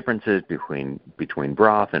then differences between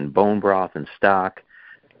broth and bone broth and stock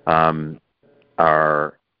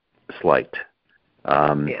are slight.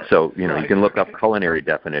 So, you can look up culinary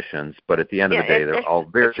definitions, but at the end of the day, they're all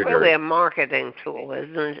very, it's really a marketing tool,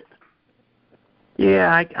 isn't it?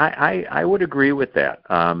 Yeah, I would agree with that.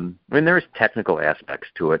 I mean, there's technical aspects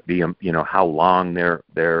to it. How long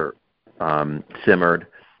they're simmered,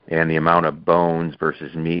 and the amount of bones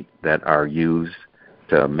versus meat that are used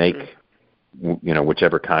to make,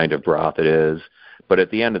 whichever kind of broth it is. But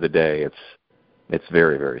at the end of the day, it's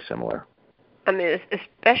very, very similar. I mean,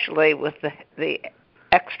 especially with the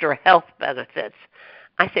extra health benefits,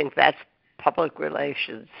 I think that's public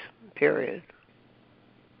relations, period.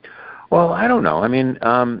 Well, I don't know. I mean,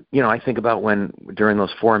 I think about when during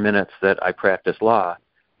those 4 minutes that I practiced law,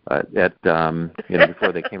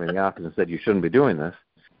 before they came in the office and said you shouldn't be doing this.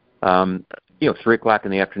 3:00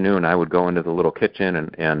 in the afternoon, I would go into the little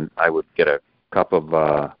kitchen and I would get a cup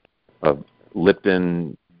of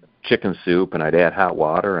Lipton chicken soup, and I'd add hot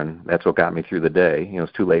water, and that's what got me through the day.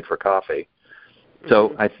 It's too late for coffee.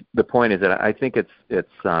 So the point is that I think it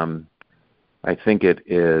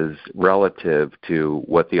is relative to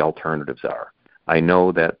what the alternatives are. I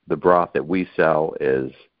know that the broth that we sell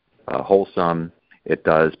is wholesome. It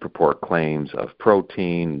does purport claims of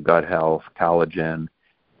protein, gut health, collagen,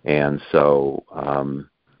 and so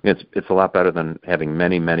it's a lot better than having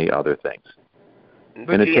many, many other things.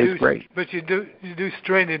 But and it tastes great. But you do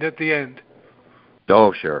strain it at the end.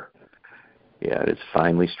 Oh, sure. Yeah, it's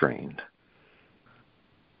finely strained.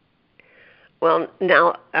 Well,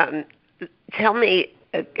 now tell me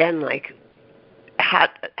again, like how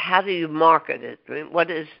do you market it? I mean,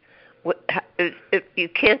 you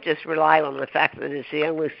can't just rely on the fact that it's the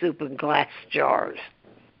only soup in glass jars.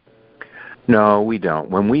 No, we don't.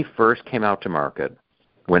 When we first came out to market,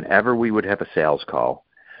 whenever we would have a sales call,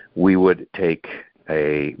 we would take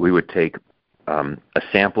a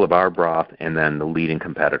sample of our broth and then the leading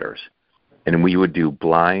competitors, and we would do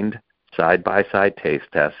blind side-by-side taste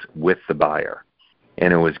tests with the buyer.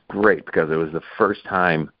 And it was great because it was the first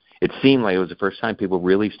time, it seemed like it was the first time people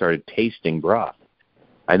really started tasting broth.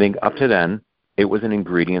 I think up to then, it was an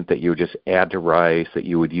ingredient that you would just add to rice, that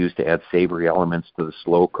you would use to add savory elements to the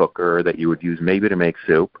slow cooker, that you would use maybe to make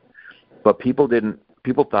soup. But people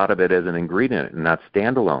thought of it as an ingredient and not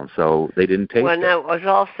standalone, so they didn't taste it. Well, no, it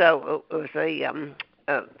was a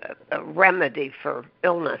remedy for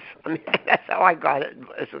illness. I mean, that's how I got it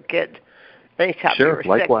as a kid. Anytime you were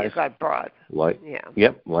sick, you got broth.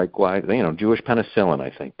 Yep, likewise. Jewish penicillin, I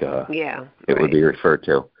think. It would be referred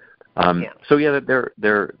to. So yeah,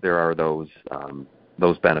 there are those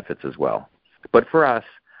benefits as well. But for us,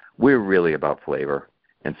 we're really about flavor,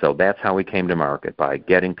 and so that's how we came to market, by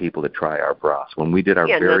getting people to try our broths. When we did our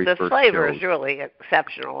very first the flavor shows, is really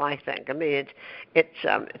exceptional, I think. I mean, it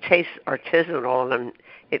tastes artisanal, and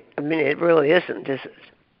it really isn't, is it?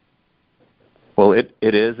 Well, it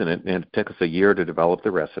is, and it took us a year to develop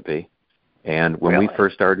the recipe. And when we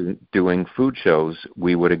first started doing food shows,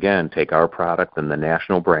 we would, again, take our product and the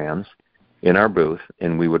national brands in our booth,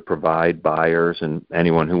 and we would provide buyers and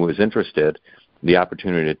anyone who was interested the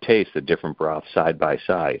opportunity to taste the different broths side by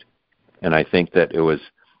side. And I think that it was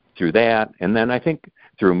through that, and then I think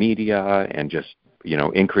through media and just,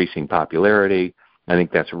 increasing popularity, I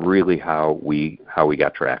think that's really how we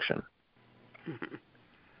got traction. Mm-hmm.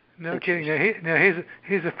 No kidding. Now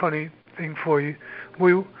here's a funny thing for you.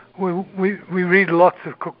 We read lots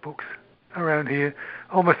of cookbooks around here,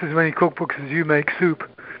 almost as many cookbooks as you make soup.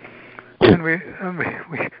 And we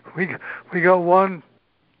got one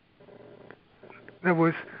that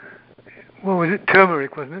was, what was it?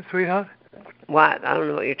 Turmeric, wasn't it, sweetheart? What? I don't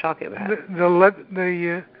know what you're talking about. Not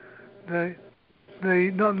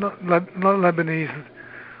Lebanese.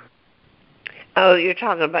 Oh, you're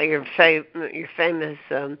talking about your famous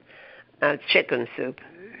chicken soup.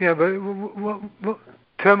 Yeah, but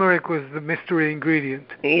turmeric was the mystery ingredient.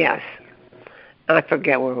 Yes. I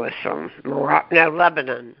forget where it was from.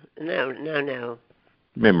 Lebanon. No. You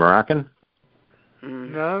mean Moroccan?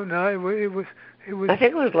 No, it was. I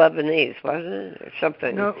think it was Lebanese, wasn't it, or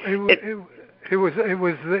something? No, it was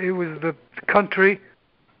the country,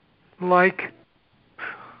 like.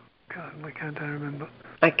 God, why can't I remember?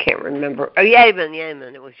 I can't remember. Oh, Yemen.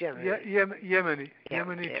 It was Yemen.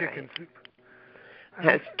 Yemeni chicken soup. It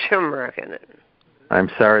has turmeric in it. I'm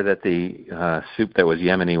sorry that the soup that was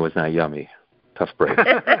Yemeni was not yummy. Tough break.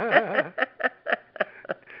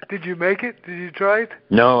 Did you make it? Did you try it?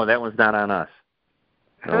 No, that was not on us.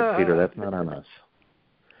 No, Peter, that's not on us.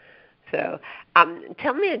 So,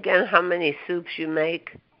 tell me again how many soups you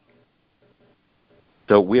make.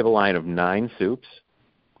 So we have a line of 9 soups.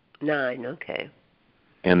 9, okay.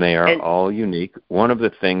 And they are all unique. One of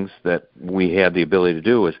the things that we had the ability to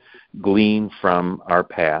do is glean from our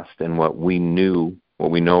past and what we know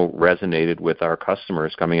resonated with our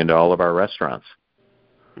customers coming into all of our restaurants.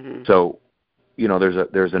 Mm-hmm. So,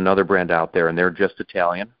 there's another brand out there, and they're just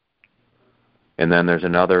Italian. And then there's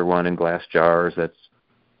another one in glass jars that's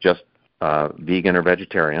just vegan or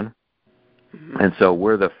vegetarian. Mm-hmm. And so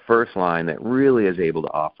we're the first line that really is able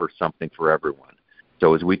to offer something for everyone.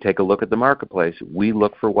 So as we take a look at the marketplace, we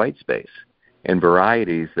look for white space and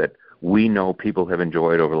varieties that we know people have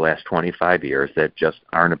enjoyed over the last 25 years that just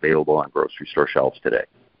aren't available on grocery store shelves today.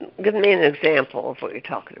 Give me an example of what you're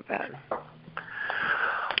talking about.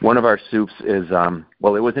 One of our soups is, it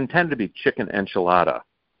was intended to be chicken enchilada.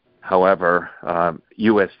 However,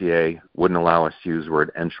 USDA wouldn't allow us to use the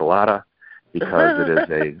word enchilada because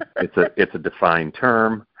it's a defined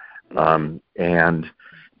term, and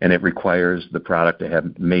it requires the product to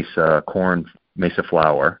have mesa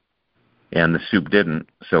flour, and the soup didn't,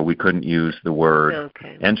 so we couldn't use the word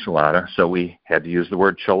enchilada, so we had to use the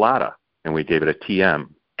word chelada, and we gave it a TM.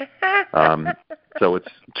 So it's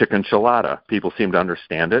chicken chelada. People seem to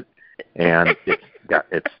understand it, and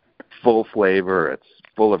it's full flavor. It's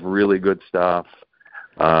full of really good stuff,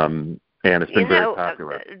 and it's been very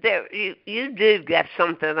popular. You did get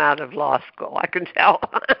something out of law school, I can tell.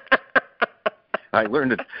 I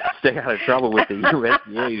learned to stay out of trouble with the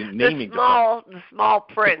USDA naming the small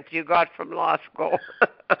print you got from law school.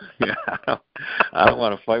 Yeah, I don't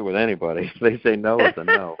want to fight with anybody. If they say no, it's a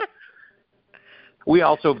no. We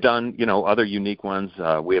also have done, other unique ones.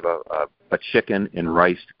 We have a chicken and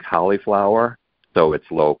riced cauliflower, so it's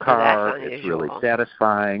low carb. It's really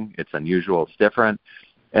satisfying. It's unusual. It's different.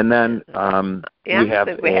 And then we have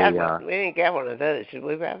we didn't get one of those. Did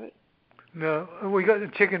we have it? No, we got the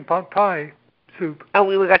chicken pot pie soup. Oh,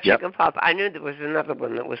 we got chicken pot pie. I knew there was another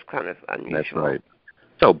one that was kind of unusual. That's right.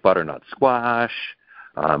 So butternut squash.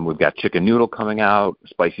 We've got chicken noodle coming out,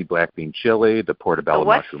 spicy black bean chili, the portobello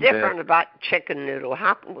mushroom dip. What's different about chicken noodle?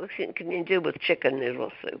 What can you do with chicken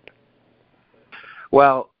noodle soup?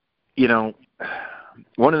 Well,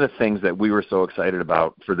 one of the things that we were so excited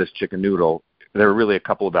about for this chicken noodle, there are really a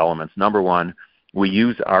couple of elements. Number one, we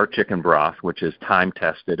use our chicken broth, which is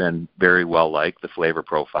time-tested and very well-liked, the flavor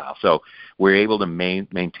profile. So we're able to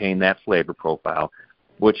maintain that flavor profile,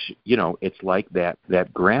 which, it's like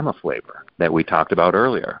that grandma flavor that we talked about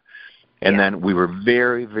earlier. And then we were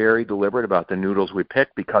very, very deliberate about the noodles we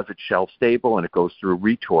picked because it's shelf-stable and it goes through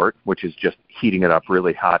retort, which is just heating it up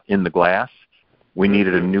really hot in the glass. We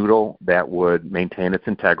needed a noodle that would maintain its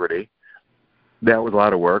integrity. That was a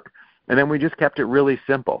lot of work. And then we just kept it really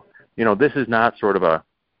simple. This is not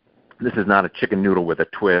a chicken noodle with a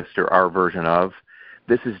twist or our version of.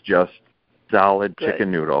 This is just solid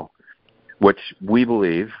chicken noodle, which we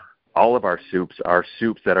believe all of our soups are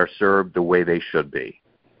soups that are served the way they should be.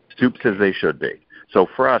 Soups as they should be. So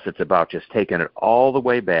for us, it's about just taking it all the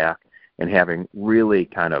way back and having really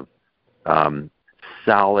kind of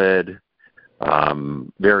solid,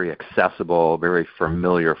 very accessible, very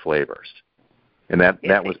familiar flavors. And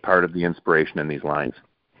that was part of the inspiration in these lines.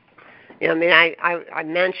 Yeah, I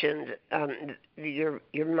mentioned your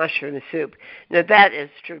mushroom soup. Now, that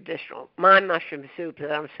is traditional. My mushroom soup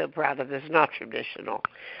that I'm so proud of is not traditional.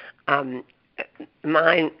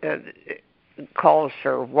 Mine calls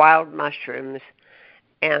for wild mushrooms,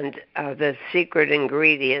 and the secret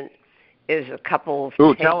ingredient is a couple of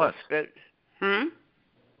tablespoons. Tell us.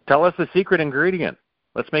 Tell us the secret ingredient.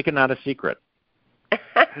 Let's make it not a secret.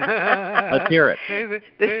 Let's hear it.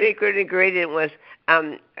 The secret ingredient was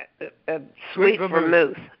sweet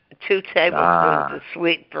vermouth, 2 tablespoons of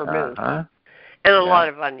sweet vermouth, and a lot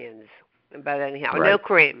of onions. But anyhow, no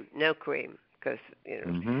cream, because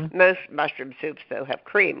most mushroom soups though have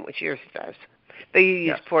cream, which yours does. But you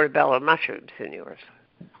use portobello mushrooms in yours.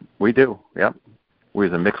 We do. Yep. We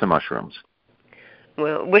use a mix of mushrooms.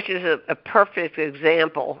 Well, which is a perfect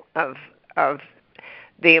example of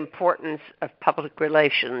the importance of public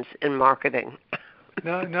relations in marketing.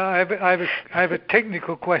 No, I have a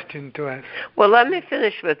technical question to ask. Well, let me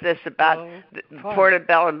finish with this about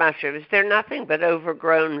portobello mushrooms. They're nothing but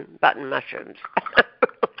overgrown button mushrooms.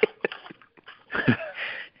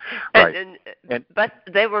 Right. But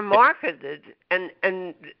they were marketed,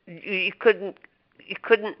 and you couldn't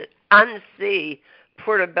unsee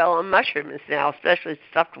portobello mushrooms now, especially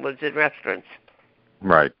stuffed ones in restaurants.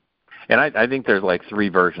 Right. And I think there's like 3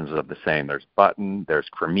 versions of the same. There's button, there's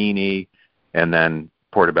cremini, and then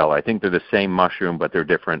portobello. I think they're the same mushroom, but they're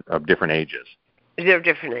different ages. They're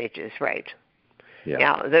different ages, right?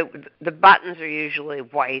 Yeah. The buttons are usually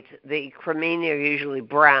white, the cremini are usually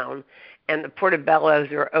brown, and the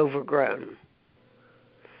portobellos are overgrown.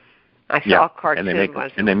 I saw a cartoon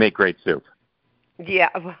once. And they make great soup. Yeah,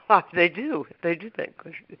 well, they do. They do make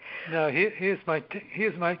good. Now, here's my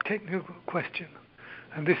technical question.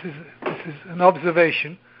 And this is an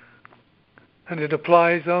observation, and it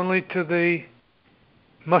applies only to the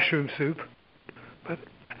mushroom soup. But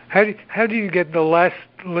how do you get the last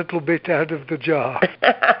little bit out of the jar?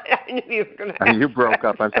 I knew you were going to ask. You broke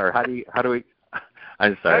up. I'm sorry. How do we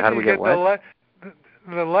get what?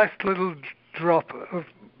 The last little drop of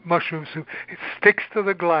mushroom soup. It sticks to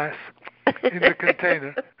the glass in the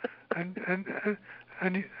container, and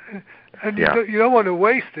you don't want to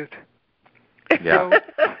waste it. Yeah.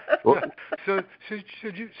 So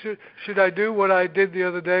should I do what I did the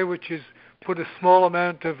other day, which is put a small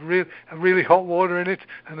amount of really hot water in it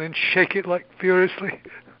and then shake it like furiously?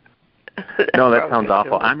 No, that sounds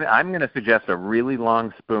awful. I'm going to suggest a really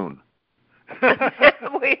long spoon.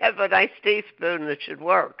 We have a nice teaspoon that should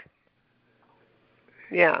work.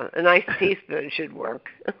 Yeah, a nice teaspoon should work.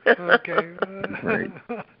 Okay. Right.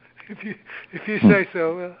 If you say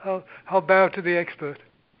so, I'll bow to the expert.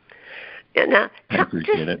 Now, I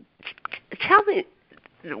appreciate it. Tell me,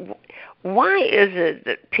 why is it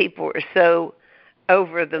that people are so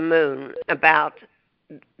over the moon about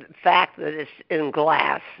the fact that it's in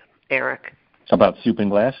glass, Eric? About soup in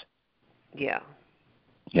glass? Yeah.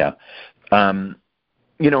 Yeah.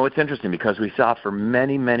 It's interesting because we saw for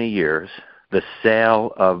many, many years the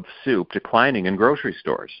sale of soup declining in grocery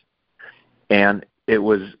stores. And it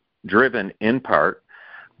was driven in part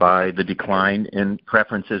by the decline in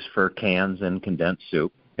preferences for cans and condensed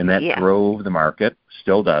soup. And that drove the market,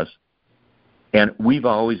 still does. And we've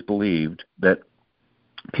always believed that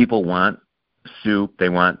people want soup, they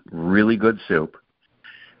want really good soup,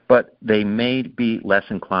 but they may be less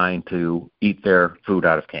inclined to eat their food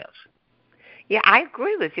out of cans. Yeah, I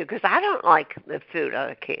agree with you because I don't like the food out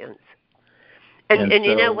of cans. And so,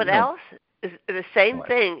 you know what else? The same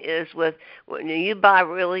thing is with when you buy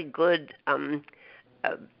really good,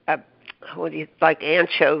 what do you like,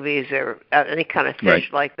 anchovies or any kind of fish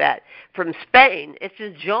like that from Spain. It's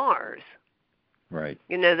in jars. Right.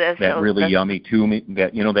 That really yummy tuna.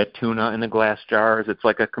 That tuna in the glass jars. It's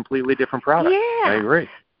like a completely different product. Yeah. I agree.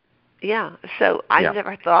 Yeah. So I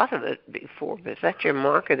never thought of it before, but that's your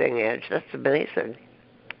marketing edge. That's amazing.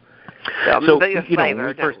 So your flavor, when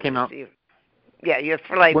we first came out. Yeah, your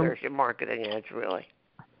flavor is your marketing edge, really.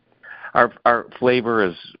 Our flavor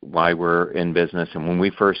is why we're in business, and when we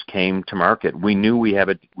first came to market, we knew we had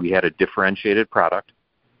a differentiated product,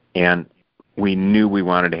 and we knew we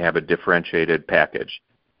wanted to have a differentiated package.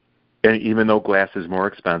 And even though glass is more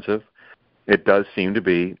expensive, it does seem to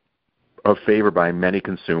be of favor by many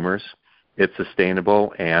consumers. It's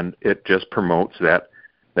sustainable, and it just promotes that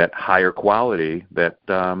higher quality that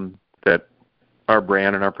our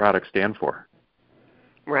brand and our products stand for.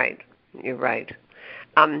 Right, you're right.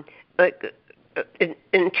 Like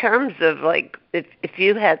in terms of like, if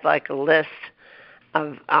you had like a list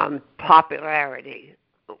of popularity,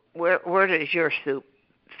 where does your soup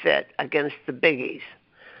fit against the biggies,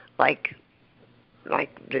 like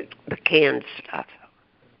the canned stuff?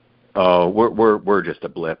 Oh, we're just a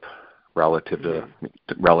blip relative to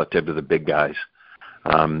the big guys.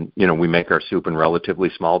 We make our soup in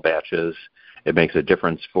relatively small batches. It makes a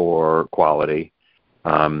difference for quality.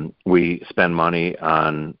 We spend money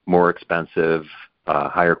on more expensive,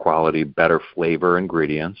 higher quality, better flavor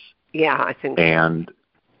ingredients. Yeah, I think. And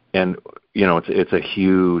it's a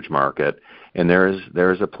huge market, and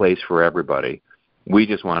there's a place for everybody. We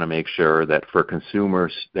just want to make sure that for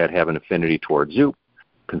consumers that have an affinity towards soup,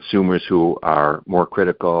 consumers who are more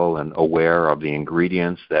critical and aware of the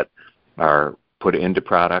ingredients that are put into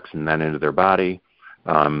products and then into their body,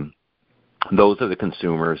 those are the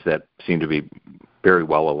consumers that seem to be very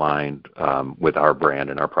well aligned with our brand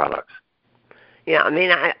and our products. Yeah, I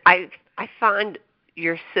mean, I find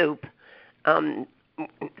your soup,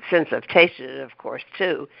 since I've tasted it, of course,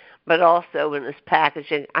 too, but also in this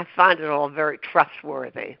packaging, I find it all very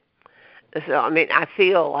trustworthy. So, I mean, I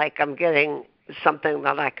feel like I'm getting something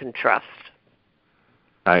that I can trust.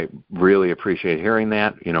 I really appreciate hearing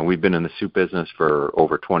that. We've been in the soup business for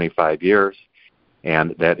over 25 years,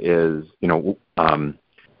 and that is,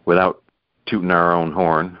 without tooting our own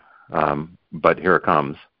horn, but here it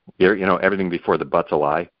comes. Everything before the butt's a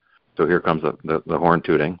lie, so here comes the horn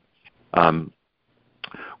tooting.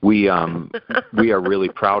 We are really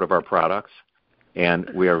proud of our products, and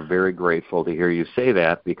we are very grateful to hear you say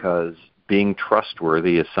that, because being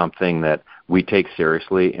trustworthy is something that we take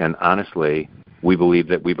seriously, and honestly, we believe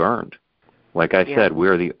that we've earned. Like I said,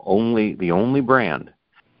 we're the only brand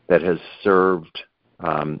that has served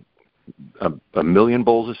a million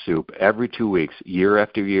bowls of soup every 2 weeks, year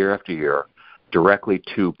after year after year, directly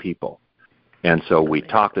to people. And so we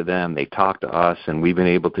talk to them, they talk to us, and we've been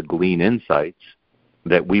able to glean insights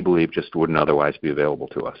that we believe just wouldn't otherwise be available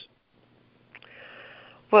to us.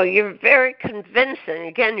 Well, you're very convincing.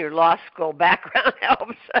 Again, your law school background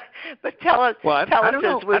helps. But tell us. Well, I don't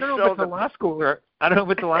know if it's a law school. I don't know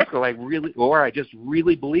if it's a law school. I just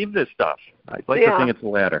really believe this stuff. I'd like to think it's the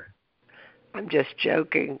latter. I'm just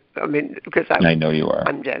joking. I mean, because I know you are.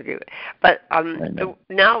 I'm joking. But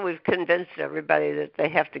now we've convinced everybody that they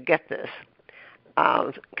have to get this.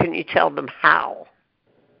 Can you tell them how?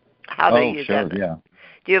 How do you get it? Yeah.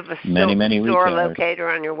 Do you have a store locator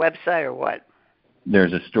on your website or what?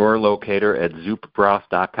 There's a store locator at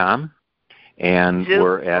zoupbroth.com, and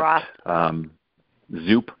we're at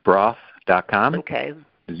zoupbroth.com. Okay.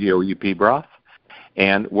 ZOUP broth,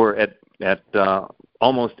 and we're at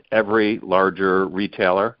almost every larger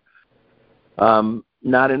retailer.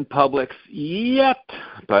 Not in Publix yet,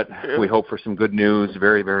 but we hope for some good news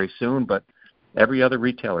very, very soon. But every other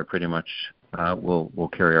retailer pretty much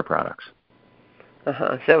will carry our products.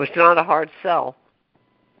 So it's not a hard sell.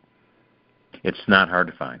 It's not hard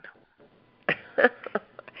to find.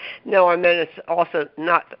 No, I mean, it's also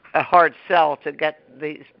not a hard sell to get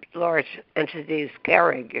these large entities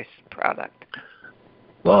carrying your product.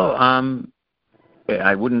 Well,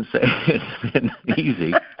 I wouldn't say it's been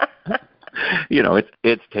easy.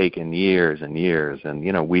 It's taken years and years, and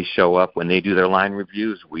we show up when they do their line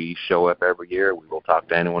reviews. We show up every year. We will talk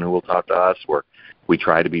to anyone who will talk to us. We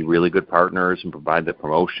try to be really good partners and provide the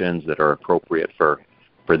promotions that are appropriate for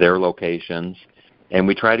their locations, and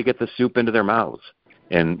we try to get the soup into their mouths.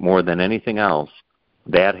 And more than anything else,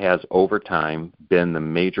 that has over time been the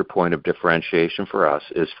major point of differentiation for us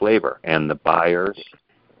is flavor, and the buyers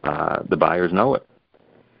know it.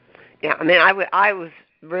 Yeah, I mean, I was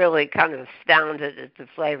really kind of astounded at the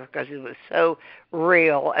flavor because it was so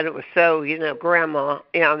real and it was so, grandma.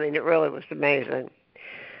 Yeah, I mean, it really was amazing.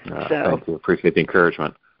 Thank you. Appreciate the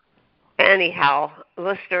encouragement. Anyhow,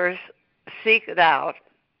 listeners, seek it out.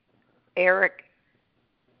 Eric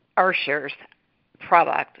Urscher's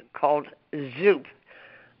product called Zoop.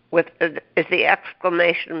 Is the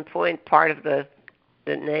exclamation point part of the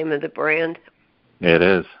name of the brand? It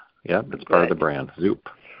is. Yep, it's part of the brand, Zoop.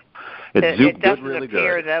 It doesn't really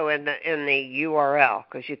appear, though, in the URL,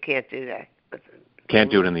 because you can't do that.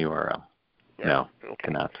 Can't do it in the URL. No, okay.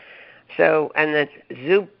 Cannot. So, and it's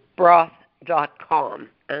zoopbroth.com,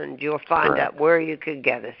 and you'll find out where you can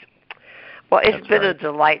get it. Well, it's been a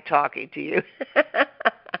delight talking to you.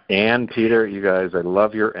 And, Peter, you guys, I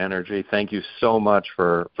love your energy. Thank you so much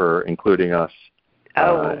for including us. We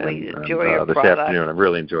enjoy your this product. afternoon. I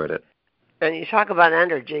really enjoyed it. And you talk about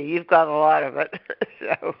energy. You've got a lot of it.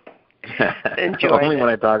 So enjoy Only when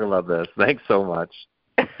I talk about this. Thanks so much.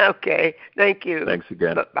 Okay. Thank you. Thanks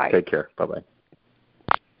again. Bye. Take care. Bye-bye.